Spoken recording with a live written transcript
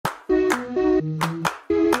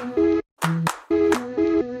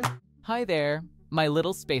Hi there, my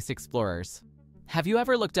little space explorers. Have you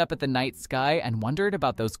ever looked up at the night sky and wondered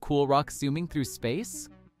about those cool rocks zooming through space?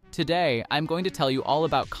 Today, I'm going to tell you all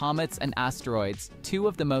about comets and asteroids, two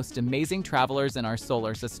of the most amazing travelers in our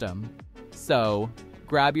solar system. So,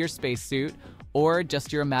 grab your spacesuit or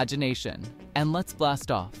just your imagination, and let's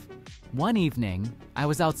blast off. One evening, I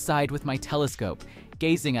was outside with my telescope,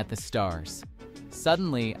 gazing at the stars.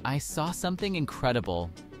 Suddenly, I saw something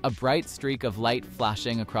incredible, a bright streak of light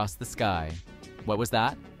flashing across the sky. What was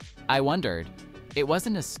that? I wondered. It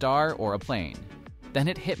wasn't a star or a plane. Then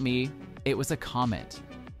it hit me, it was a comet.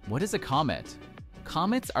 What is a comet?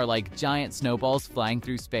 Comets are like giant snowballs flying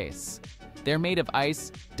through space. They're made of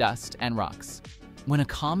ice, dust, and rocks. When a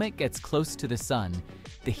comet gets close to the sun,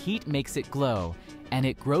 the heat makes it glow, and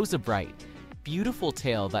it grows a bright, beautiful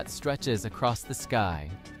tail that stretches across the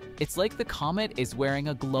sky. It's like the comet is wearing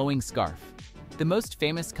a glowing scarf. The most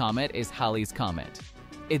famous comet is Halley's Comet.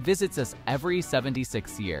 It visits us every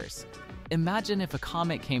 76 years. Imagine if a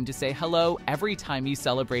comet came to say hello every time you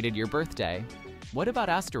celebrated your birthday. What about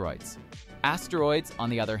asteroids? Asteroids,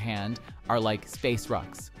 on the other hand, are like space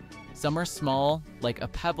rocks. Some are small, like a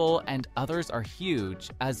pebble, and others are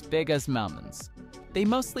huge, as big as mountains. They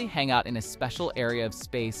mostly hang out in a special area of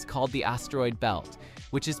space called the asteroid belt,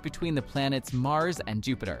 which is between the planets Mars and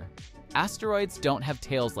Jupiter. Asteroids don't have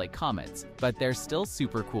tails like comets, but they're still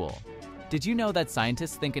super cool. Did you know that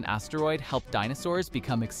scientists think an asteroid helped dinosaurs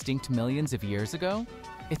become extinct millions of years ago?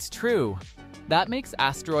 It's true. That makes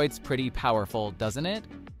asteroids pretty powerful, doesn't it?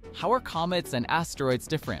 How are comets and asteroids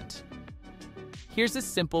different? Here's a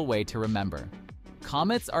simple way to remember.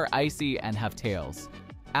 Comets are icy and have tails.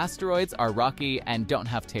 Asteroids are rocky and don't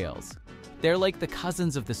have tails. They're like the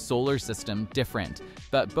cousins of the solar system, different,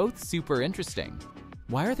 but both super interesting.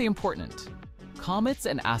 Why are they important? Comets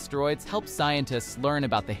and asteroids help scientists learn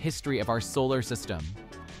about the history of our solar system.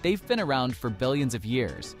 They've been around for billions of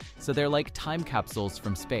years, so they're like time capsules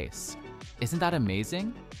from space. Isn't that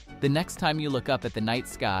amazing? The next time you look up at the night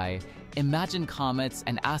sky, imagine comets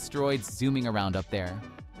and asteroids zooming around up there.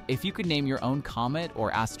 If you could name your own comet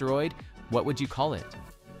or asteroid, what would you call it?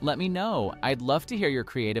 Let me know. I'd love to hear your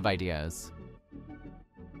creative ideas.